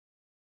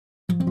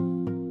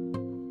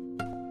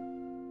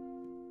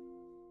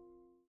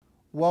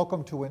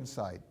Welcome to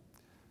Insight.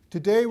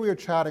 Today we are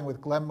chatting with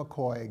Glenn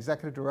McCoy,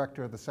 Executive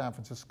Director of the San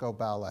Francisco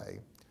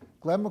Ballet.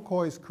 Glenn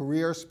McCoy's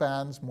career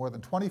spans more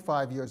than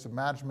 25 years of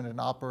management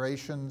and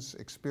operations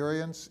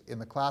experience in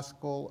the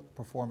classical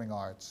performing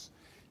arts.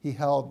 He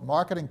held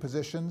marketing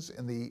positions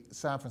in the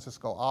San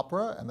Francisco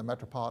Opera and the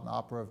Metropolitan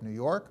Opera of New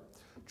York,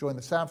 joined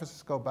the San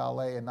Francisco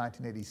Ballet in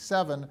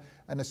 1987,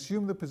 and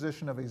assumed the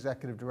position of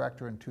Executive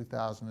Director in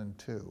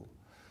 2002.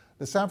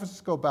 The San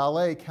Francisco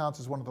Ballet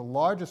counts as one of the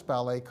largest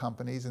ballet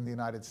companies in the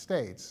United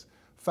States.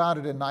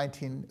 Founded in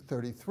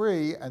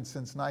 1933 and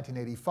since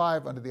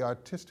 1985 under the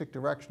artistic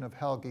direction of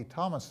Helgi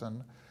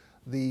Thomasson,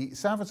 the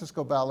San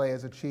Francisco Ballet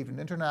has achieved an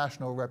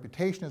international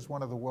reputation as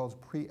one of the world's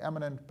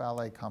preeminent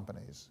ballet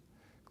companies.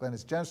 Glenn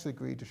has generously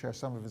agreed to share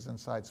some of his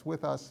insights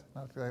with us.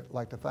 I'd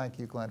like to thank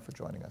you, Glenn, for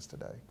joining us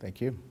today. Thank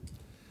you.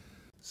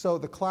 So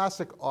the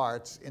classic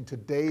arts in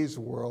today's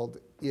world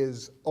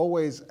is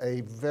always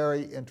a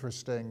very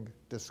interesting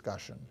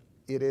discussion.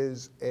 It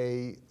is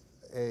a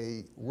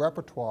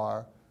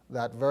repertoire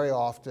that very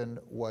often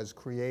was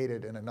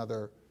created in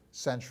another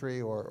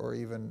century or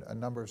even a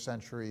number of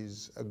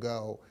centuries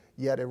ago,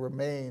 yet it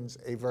remains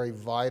a very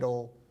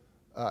vital,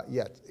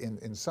 yet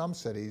in some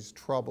cities,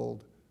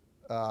 troubled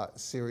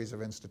series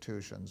of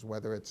institutions,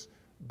 whether it's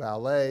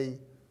ballet,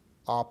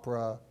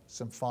 opera,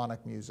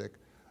 symphonic music.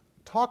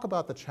 Talk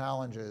about the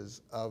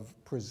challenges of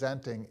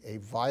presenting a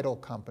vital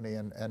company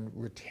and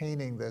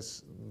retaining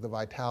the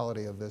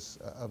vitality of this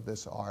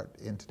art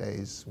in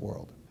today's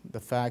world. The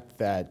fact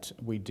that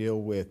we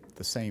deal with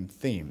the same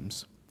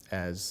themes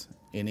as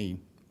any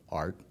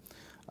art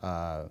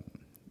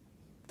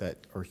that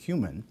are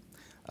human,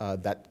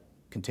 that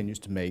continues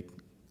to make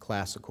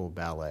classical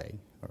ballet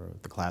or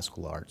the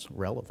classical arts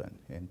relevant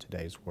in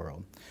today's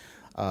world.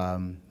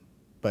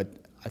 But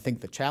I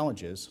think the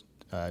challenges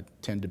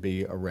tend to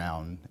be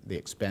around the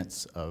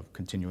expense of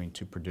continuing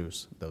to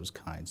produce those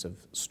kinds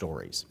of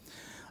stories.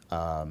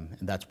 And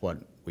that's what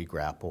we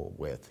grapple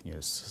with,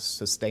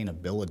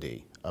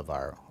 sustainability of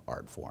our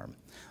art form.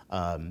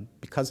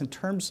 Because in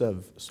terms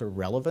of sort of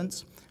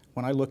relevance,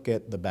 when I look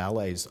at the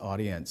ballet's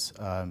audience,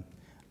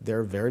 they're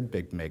a very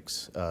big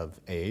mix of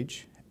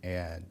age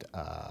and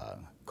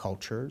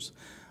cultures.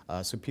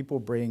 So people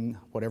bring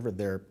whatever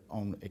their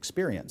own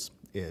experience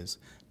is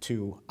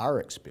to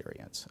our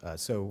experience.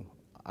 So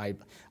I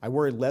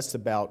worry less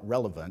about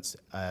relevance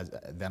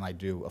than I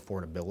do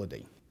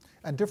affordability.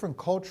 And different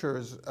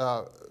cultures,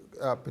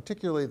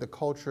 particularly the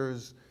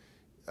cultures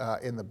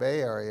in the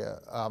Bay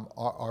Area,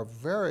 are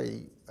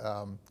very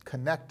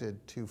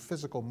connected to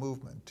physical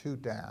movement, to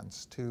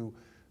dance, to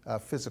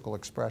physical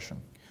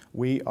expression.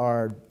 We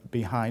are,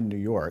 behind New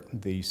York,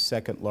 the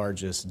second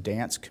largest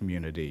dance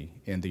community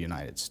in the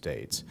United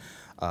States.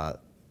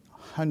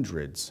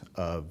 Hundreds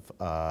of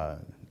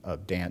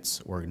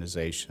dance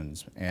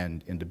organizations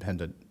and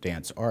independent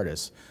dance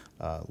artists,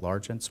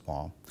 large and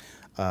small,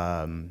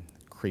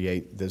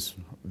 create this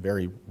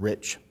very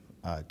rich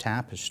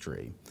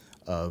tapestry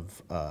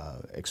of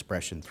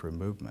expression through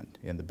movement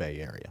in the Bay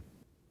Area.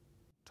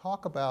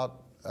 Talk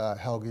about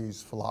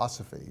Helgi's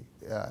philosophy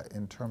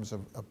in terms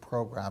of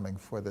programming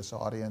for this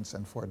audience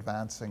and for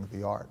advancing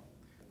the art.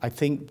 I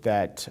think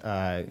that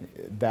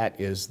that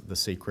is the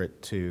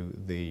secret to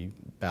the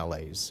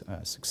ballet's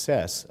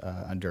success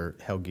under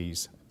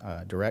Helgi's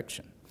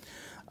direction.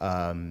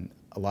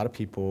 A lot of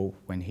people,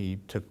 when he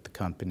took the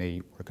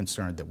company, were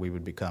concerned that we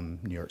would become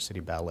New York City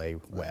Ballet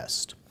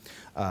West.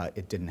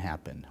 It didn't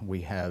happen.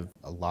 We have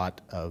a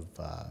lot of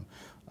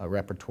a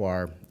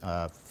repertoire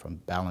from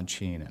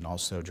Balanchine and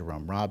also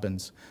Jerome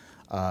Robbins,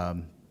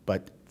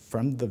 but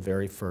from the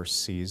very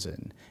first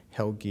season,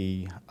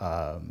 Helgi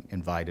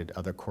invited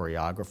other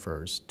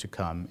choreographers to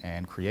come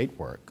and create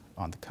work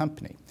on the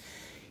company.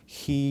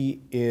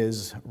 He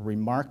is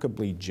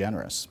remarkably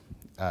generous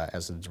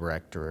as a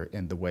director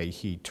in the way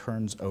he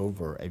turns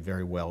over a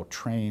very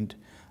well-trained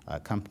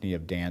company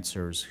of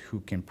dancers who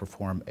can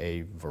perform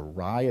a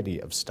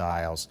variety of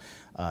styles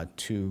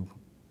to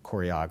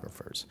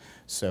choreographers.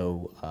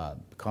 So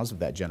because of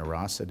that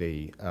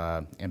generosity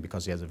and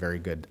because he has a very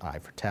good eye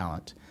for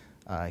talent,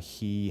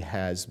 he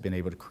has been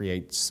able to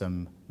create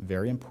some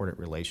very important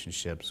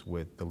relationships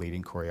with the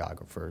leading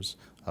choreographers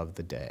of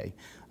the day,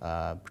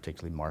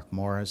 particularly Mark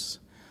Morris,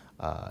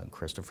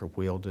 Christopher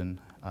Wheeldon.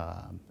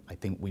 I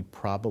think we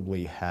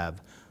probably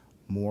have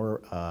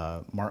more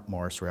Mark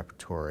Morris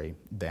repertory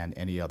than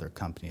any other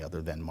company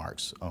other than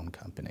Mark's own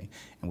company.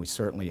 And we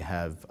certainly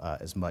have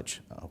as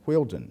much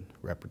Wheeldon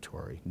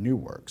repertory, new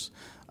works,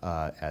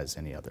 as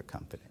any other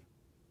company.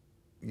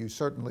 You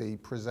certainly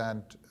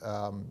present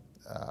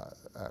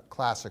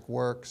classic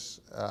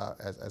works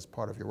as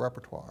part of your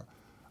repertoire,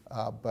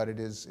 but it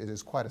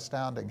is quite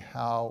astounding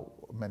how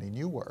many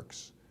new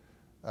works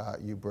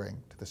you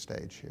bring to the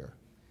stage here.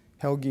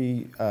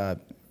 Helgi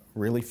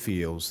really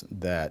feels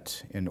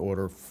that in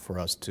order for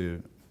us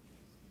to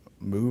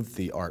move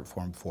the art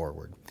form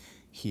forward,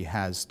 he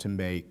has to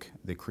make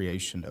the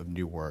creation of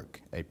new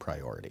work a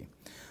priority.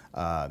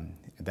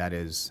 That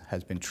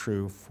has been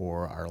true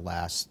for our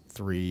last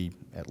 3,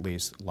 at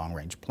least,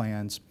 long-range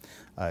plans.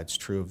 It's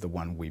true of the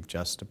one we've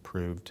just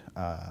approved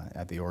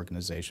at the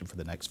organization for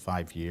the next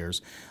 5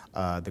 years.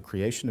 The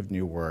creation of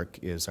new work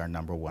is our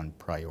 #1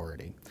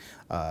 priority,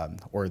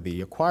 or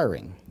the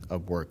acquiring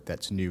of work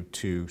that's new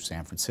to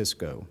San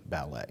Francisco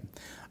Ballet.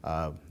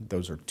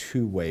 Those are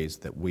 2 ways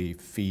that we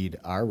feed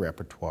our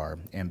repertoire,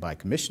 and by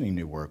commissioning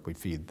new work, we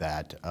feed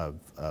that of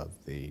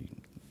the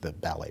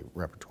ballet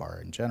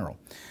repertoire in general.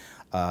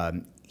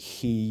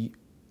 He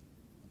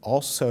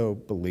also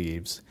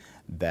believes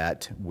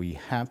that we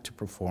have to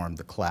perform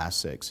the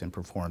classics and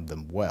perform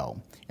them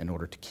well in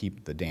order to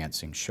keep the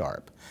dancing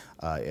sharp.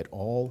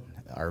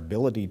 Our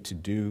ability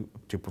to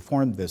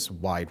perform this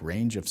wide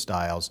range of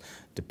styles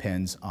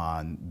depends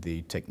on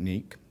the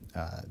technique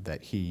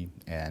that he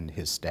and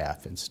his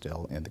staff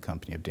instill in the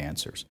company of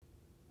dancers.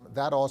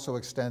 That also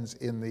extends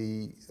in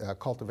the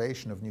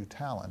cultivation of new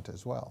talent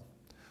as well.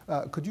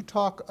 Could you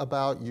talk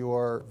about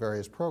your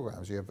various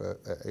programs? You have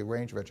a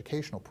range of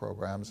educational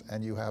programs,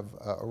 and you have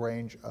a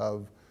range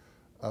of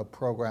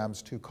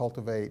programs to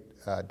cultivate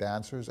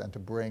dancers and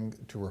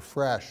to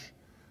refresh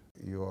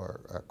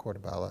your corps de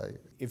ballet.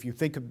 If you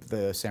think of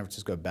the San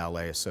Francisco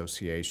Ballet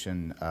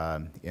Association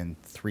in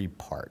 3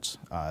 parts,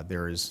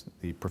 there is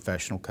the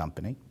professional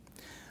company,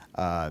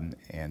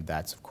 and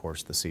that's, of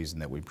course, the season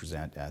that we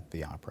present at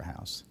the Opera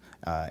House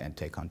and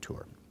take on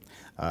tour.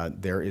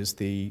 There is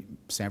the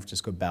San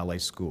Francisco Ballet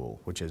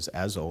School, which is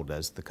as old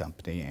as the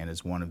company and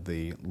is one of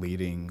the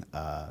leading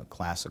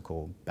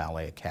classical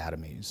ballet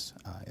academies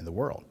in the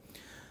world,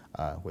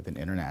 with an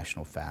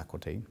international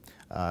faculty.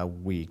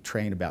 We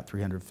train about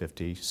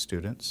 350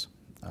 students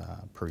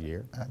per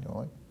year.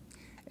 Annually.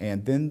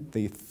 And then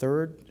the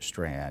 3rd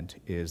strand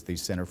is the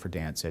Center for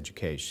Dance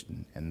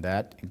Education, and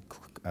that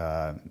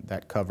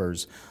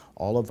covers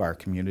all of our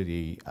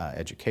community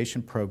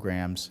education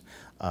programs,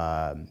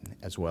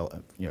 as well,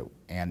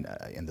 and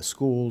in the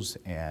schools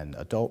and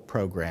adult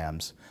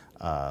programs,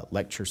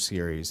 lecture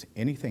series,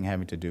 anything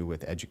having to do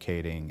with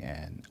educating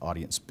and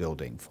audience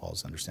building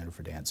falls under Center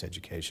for Dance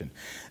Education.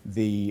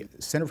 The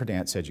Center for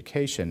Dance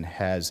Education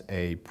has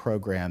a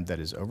program that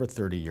is over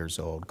 30 years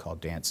old called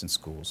Dance in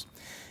Schools.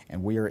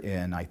 And we are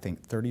in, I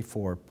think,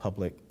 34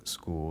 public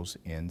schools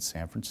in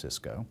San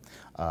Francisco.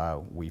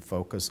 We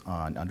focus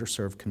on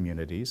underserved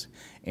communities,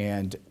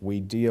 and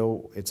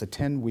it's a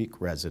 10-week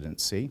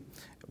residency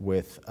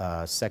with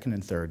 2nd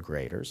and 3rd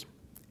graders.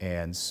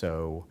 And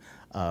so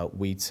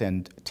we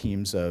send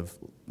teams of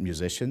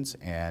musicians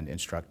and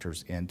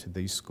instructors into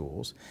these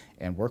schools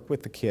and work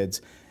with the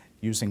kids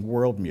using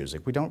world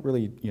music. We don't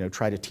really,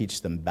 try to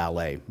teach them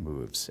ballet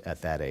moves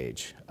at that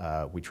age.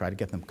 We try to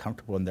get them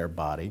comfortable in their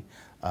body,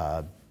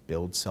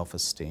 build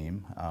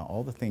self-esteem,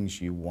 all the things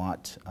you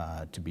want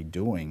to be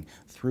doing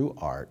through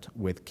art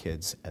with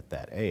kids at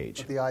that age.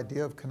 But the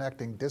idea of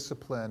connecting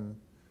discipline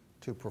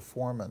to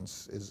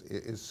performance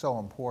is so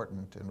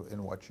important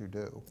in what you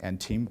do.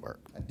 And teamwork,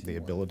 the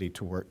ability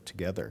to work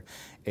together.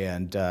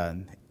 And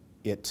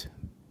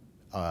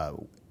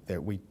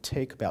we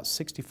take about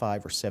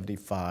 65 or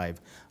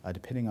 75,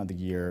 depending on the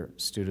year,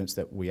 students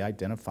that we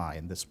identify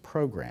in this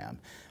program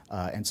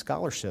and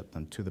scholarship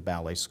them to the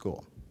ballet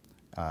school.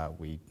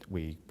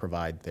 We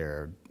provide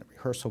their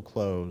rehearsal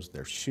clothes,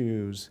 their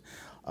shoes.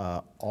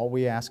 All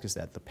we ask is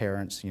that the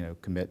parents,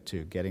 commit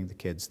to getting the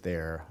kids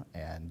there,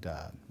 and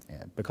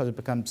because it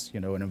becomes,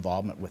 an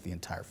involvement with the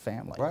entire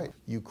family. Right.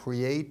 You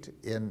create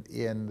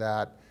in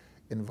that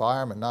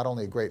environment not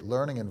only a great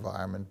learning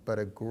environment, but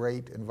a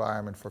great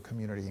environment for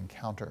community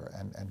encounter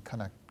and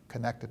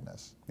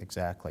connectedness.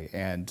 Exactly.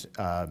 And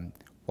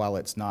while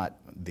it's not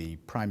the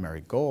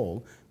primary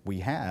goal, we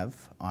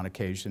have, on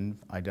occasion,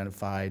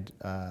 identified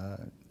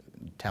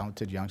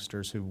talented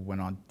youngsters who went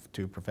on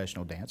to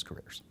professional dance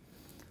careers.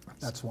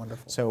 That's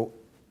wonderful. So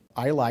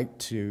I like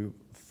to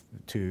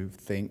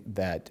think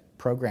that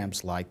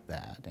programs like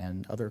that,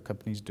 and other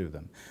companies do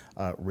them,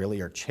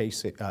 really are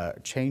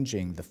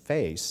changing the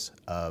face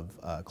of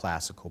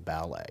classical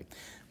ballet.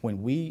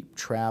 When we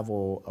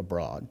travel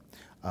abroad,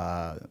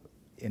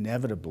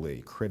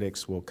 inevitably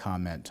critics will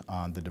comment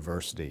on the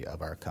diversity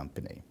of our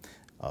company.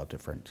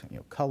 Different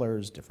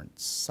colors, different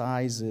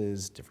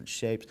sizes, different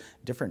shapes,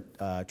 different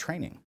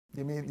training.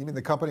 You mean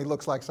the company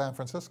looks like San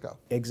Francisco?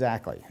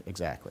 Exactly,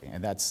 exactly.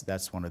 And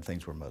that's one of the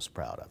things we're most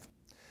proud of.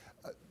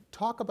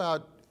 Talk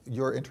about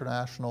your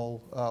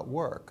international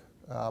work.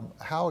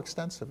 How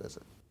extensive is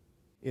it?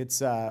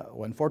 It's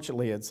well,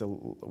 unfortunately,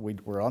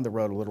 we're on the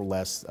road a little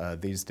less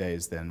these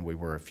days than we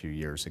were a few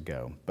years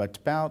ago. But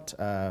about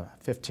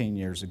 15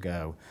 years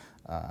ago,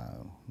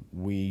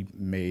 we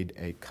made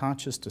a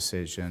conscious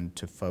decision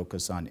to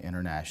focus on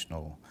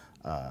international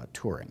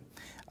touring.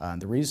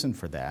 The reason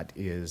for that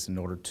is, in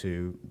order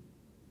to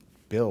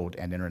build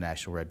an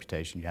international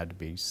reputation, you had to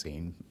be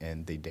seen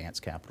in the dance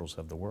capitals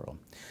of the world.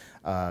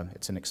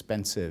 It's an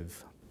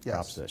expensive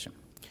proposition,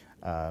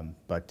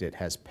 but it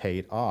has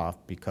paid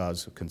off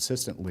because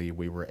consistently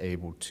we were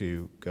able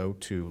to go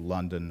to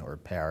London or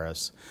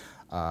Paris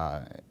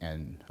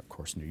and of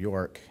course New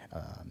York,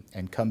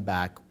 and come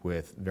back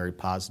with very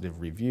positive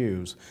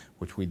reviews,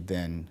 which we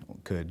then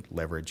could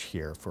leverage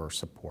here for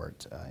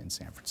support in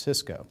San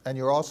Francisco. And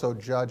you're also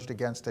judged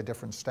against a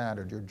different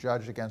standard. You're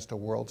judged against a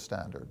world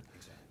standard.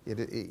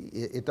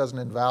 It doesn't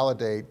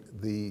invalidate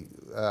the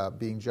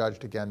being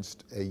judged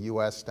against a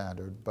U.S.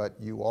 standard, but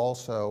you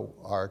also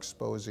are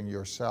exposing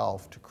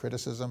yourself to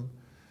criticism,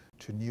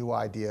 to new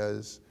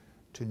ideas,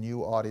 to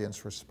new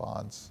audience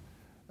response.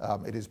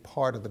 It is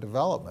part of the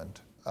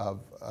development of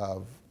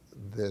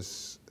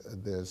this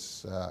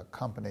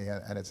company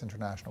and its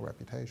international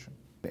reputation.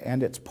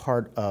 And it's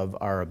part of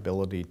our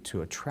ability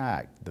to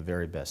attract the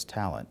very best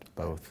talent,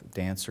 both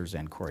dancers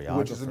and choreographers.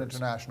 Which is an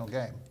international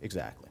game.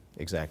 Exactly,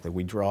 exactly.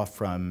 We draw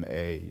from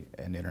an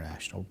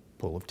international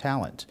pool of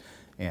talent.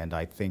 And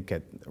I think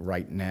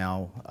right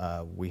now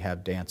we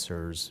have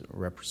dancers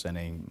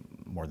representing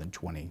more than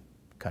 20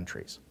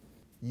 countries.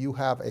 You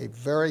have a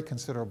very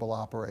considerable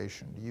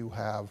operation. You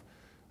have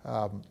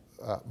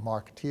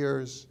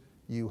marketeers,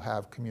 you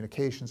have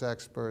communications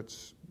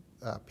experts,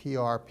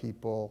 PR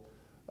people,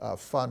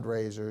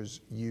 fundraisers,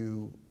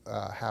 you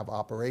have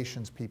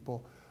operations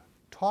people.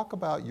 Talk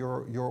about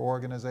your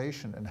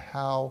organization and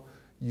how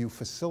you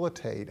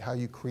facilitate, how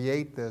you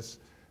create this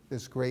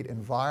great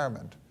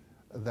environment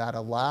that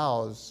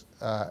allows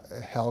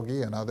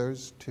Helgi and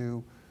others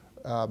to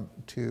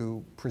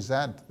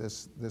present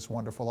this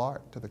wonderful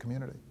art to the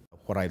community.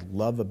 What I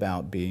love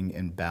about being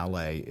in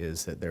ballet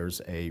is that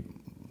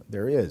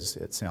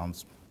it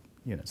sounds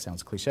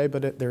cliche,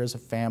 but there is a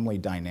family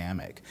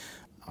dynamic.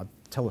 I'll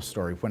tell a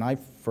story. When I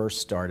first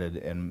started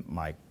in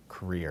my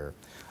career,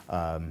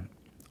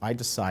 I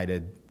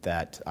decided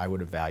that I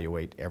would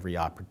evaluate every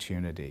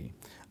opportunity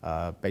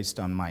based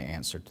on my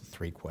answer to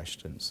 3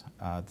 questions.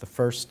 The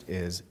first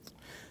is,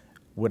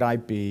 would I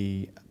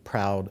be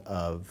proud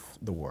of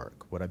the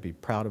work? Would I be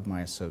proud of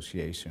my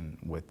association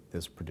with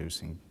this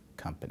producing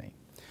company?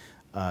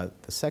 The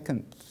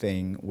second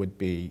thing would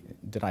be,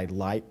 did I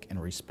like and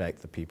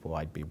respect the people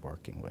I'd be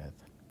working with?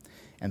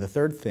 And the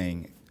third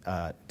thing,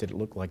 did it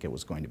look like it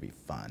was going to be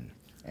fun?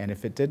 And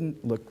if it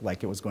didn't look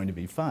like it was going to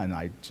be fun,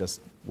 I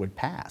just would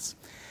pass.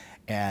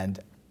 And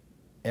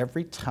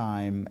every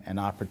time an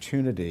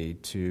opportunity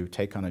to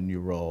take on a new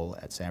role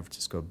at San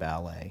Francisco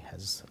Ballet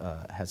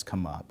has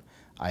come up,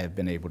 I have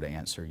been able to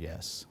answer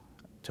yes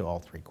to all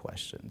 3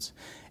 questions.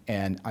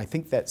 And I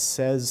think that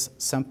says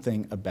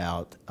something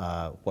about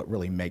what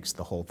really makes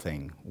the whole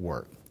thing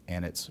work.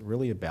 And it's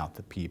really about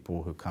the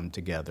people who come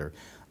together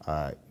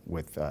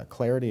with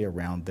clarity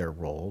around their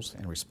roles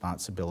and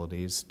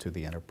responsibilities to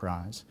the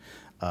enterprise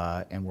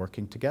and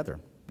working together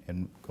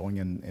and going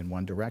in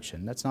one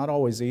direction. That's not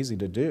always easy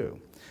to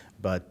do,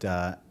 but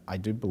I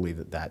do believe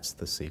that that's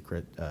the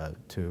secret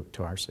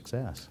to our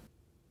success.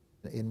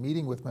 In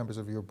meeting with members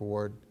of your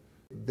board,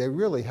 they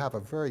really have a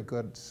very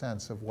good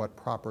sense of what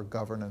proper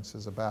governance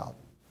is about.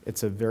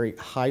 It's a very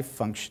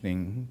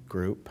high-functioning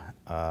group.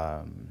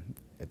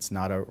 It's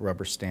not a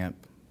rubber stamp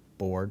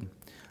board.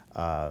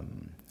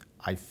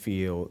 I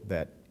feel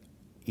that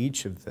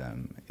each of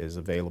them is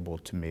available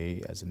to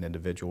me as an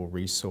individual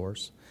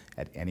resource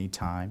at any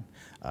time,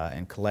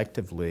 and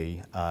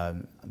collectively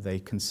they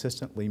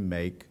consistently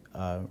make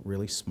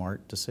really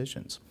smart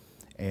decisions.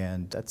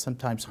 And that's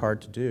sometimes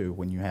hard to do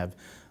when you have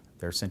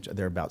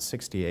there are about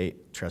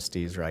 68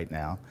 trustees right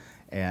now,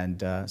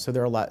 and so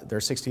there are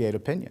 68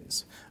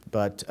 opinions.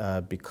 But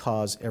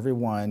because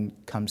everyone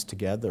comes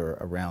together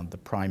around the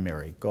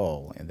primary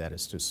goal, and that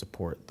is to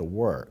support the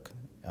work,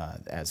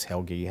 as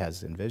Helgi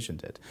has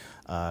envisioned it,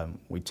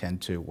 we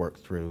tend to work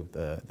through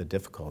the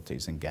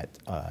difficulties and get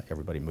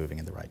everybody moving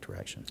in the right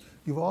direction.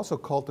 You've also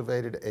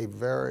cultivated a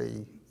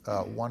very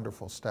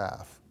wonderful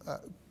staff.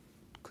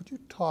 Could you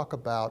talk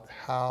about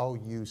how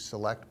you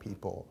select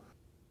people?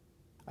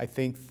 I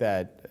think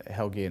that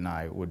Helgi and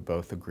I would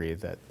both agree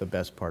that the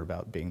best part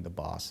about being the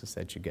boss is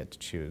that you get to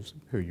choose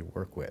who you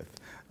work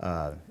with.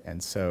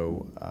 And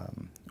so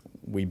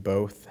we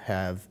both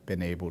have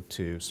been able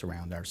to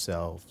surround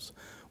ourselves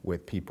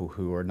with people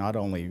who are not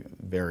only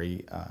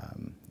very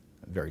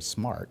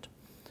smart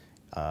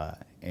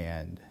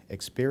and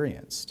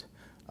experienced,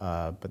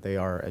 but they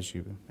are, as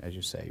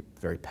you say,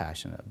 very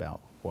passionate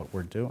about what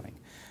we're doing.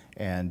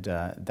 And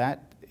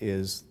that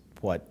is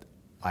what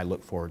I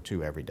look forward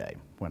to every day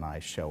when I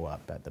show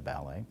up at the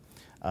ballet,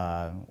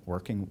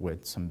 working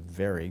with some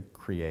very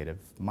creative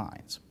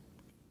minds.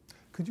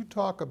 Could you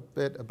talk a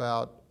bit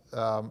about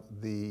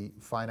the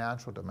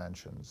financial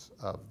dimensions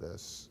of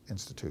this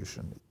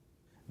institution?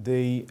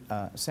 The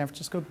San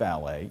Francisco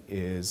Ballet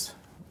is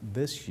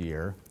this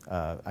year,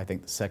 I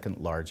think, the second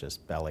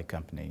largest ballet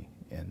company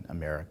in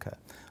America,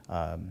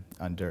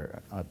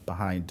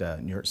 behind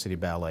New York City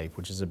Ballet,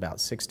 which is about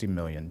 $60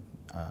 million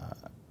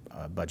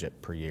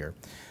budget per year.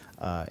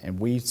 And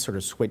we sort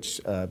of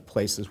switch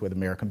places with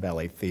American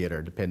Ballet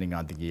Theater depending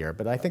on the year,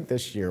 but I think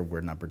this year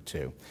we're number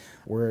 2.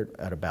 We're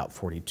at about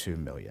 $42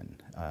 million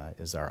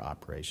is our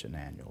operation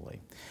annually.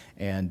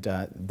 And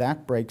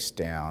that breaks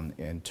down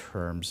in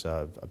terms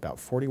of about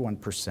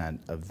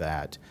 41% of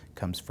that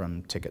comes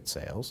from ticket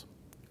sales,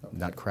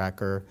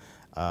 Nutcracker,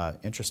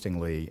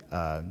 interestingly,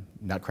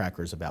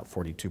 Nutcracker is about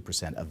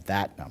 42% of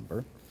that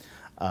number,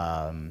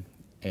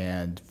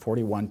 and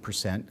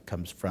 41%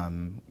 comes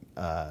from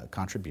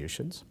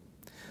contributions.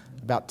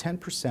 About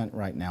 10%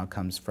 right now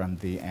comes from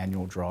the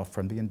annual draw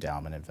from the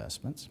endowment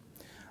investments.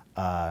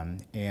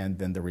 And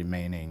then the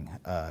remaining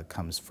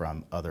comes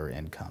from other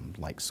income,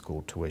 like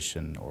school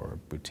tuition or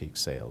boutique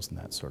sales and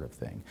that sort of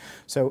thing.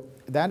 So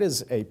that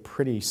is a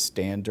pretty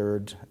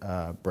standard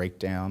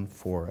breakdown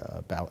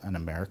for an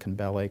American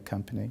ballet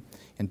company.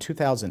 In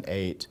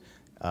 2008,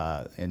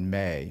 in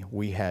May,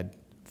 we had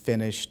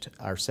finished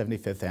our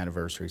 75th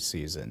anniversary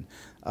season,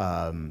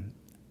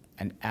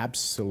 an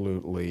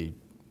absolutely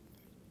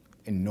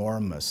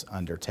enormous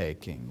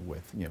undertaking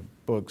with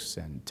books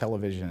and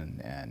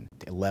television and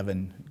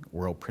 11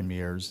 world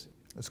premieres.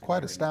 It's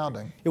quite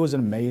astounding. It was an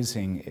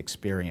amazing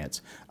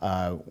experience.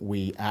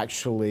 We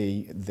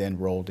actually then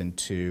rolled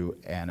into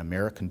an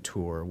American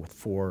tour with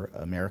 4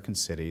 American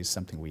cities,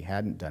 something we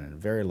hadn't done in a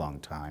very long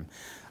time.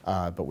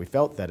 But we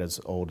felt that as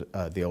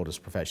the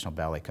oldest professional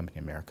ballet company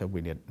in America,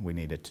 we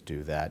needed to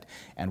do that.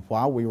 And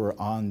while we were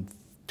on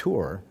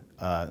tour,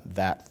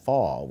 that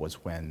fall was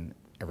when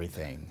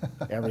everything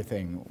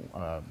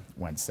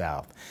went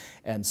south.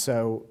 And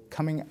so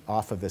coming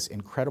off of this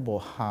incredible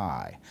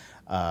high,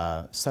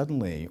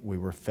 suddenly we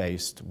were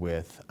faced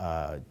with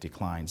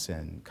declines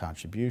in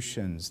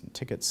contributions, and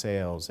ticket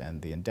sales,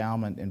 and the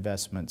endowment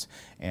investments,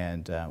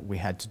 and we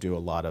had to do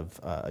a lot of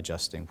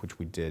adjusting, which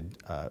we did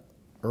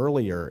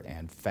earlier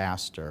and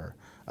faster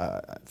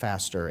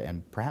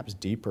and perhaps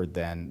deeper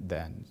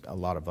than a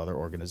lot of other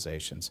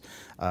organizations.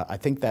 I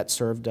think that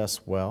served us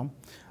well.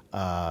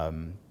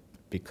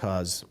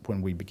 Because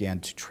when we began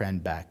to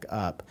trend back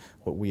up,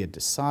 what we had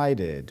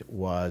decided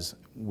was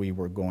we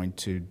were going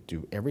to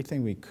do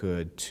everything we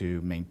could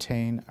to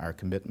maintain our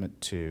commitment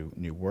to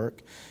new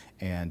work,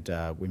 and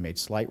we made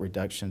slight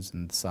reductions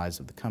in the size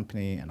of the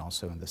company and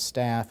also in the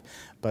staff.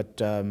 But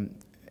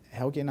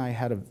Helgi and I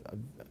had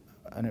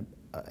an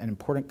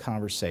important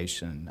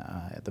conversation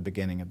at the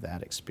beginning of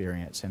that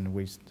experience, and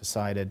we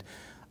decided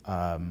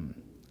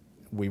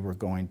we were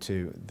going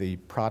to, the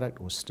product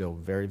was still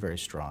very, very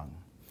strong.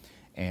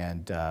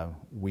 And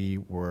we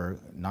were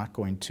not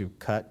going to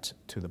cut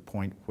to the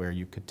point where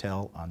you could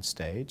tell on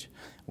stage.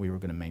 We were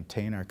going to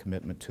maintain our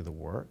commitment to the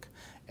work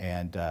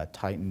and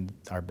tighten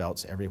our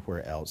belts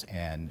everywhere else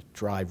and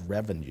drive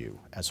revenue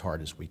as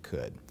hard as we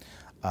could.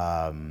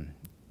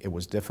 It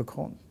was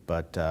difficult,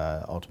 but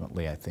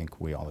ultimately I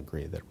think we all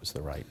agree that it was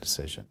the right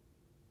decision.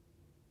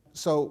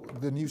 So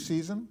the new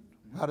season,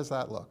 how does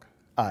that look?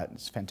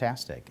 It's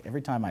fantastic.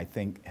 Every time I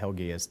think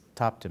Helgi has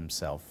topped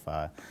himself,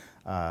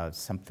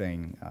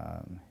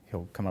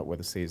 he'll come up with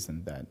a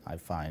season that I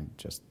find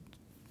just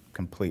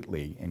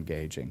completely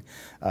engaging.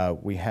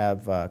 We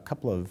have a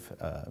couple of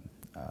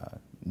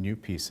new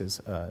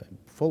pieces,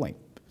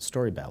 full-length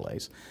story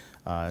ballets.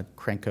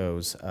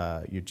 Krenko's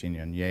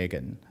Eugenia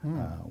Onegin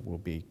will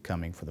be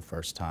coming for the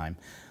first time.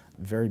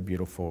 Very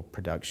beautiful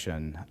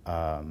production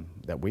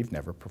that we've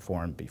never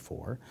performed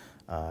before.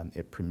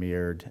 It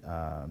premiered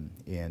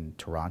in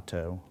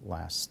Toronto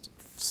last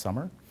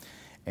summer.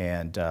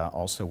 And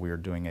also we are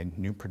doing a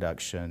new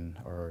production,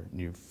 or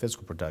new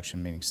physical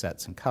production, meaning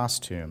sets and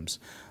costumes,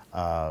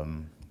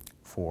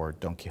 for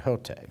Don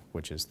Quixote,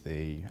 which is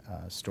the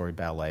story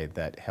ballet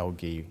that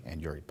Helgi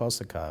and Yuri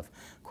Posakov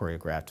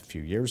choreographed a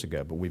few years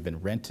ago. But we've been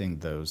renting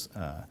those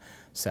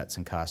sets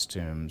and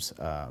costumes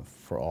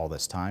for all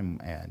this time,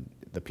 and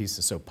the piece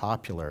is so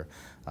popular,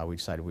 we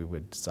decided we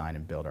would design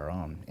and build our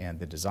own. And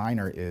the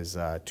designer is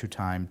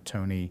two-time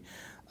Tony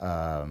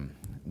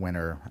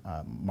winner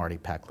Marty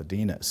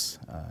Pakladinas,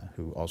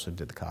 who also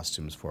did the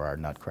costumes for our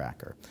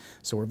Nutcracker.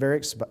 So we're very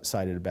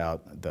excited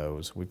about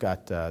those. We've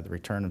got the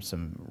return of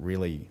some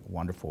really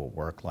wonderful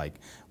work, like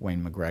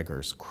Wayne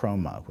McGregor's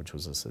Chroma, which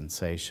was a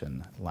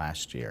sensation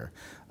last year.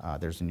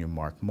 There's a new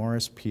Mark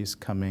Morris piece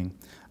coming,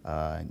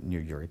 new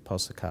Yuri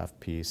Posakov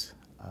piece,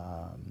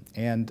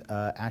 and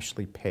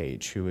Ashley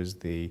Page, who is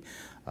the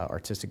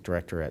artistic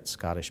director at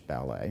Scottish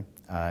Ballet,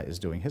 is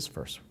doing his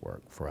first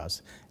work for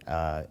us,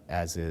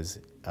 as is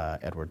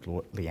Edward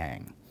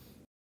Liang.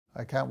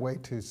 I can't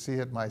wait to see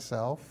it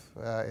myself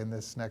in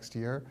this next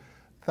year.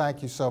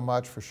 Thank you so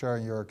much for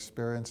sharing your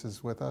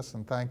experiences with us,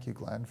 and thank you,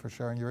 Glenn, for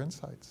sharing your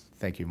insights.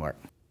 Thank you, Mark.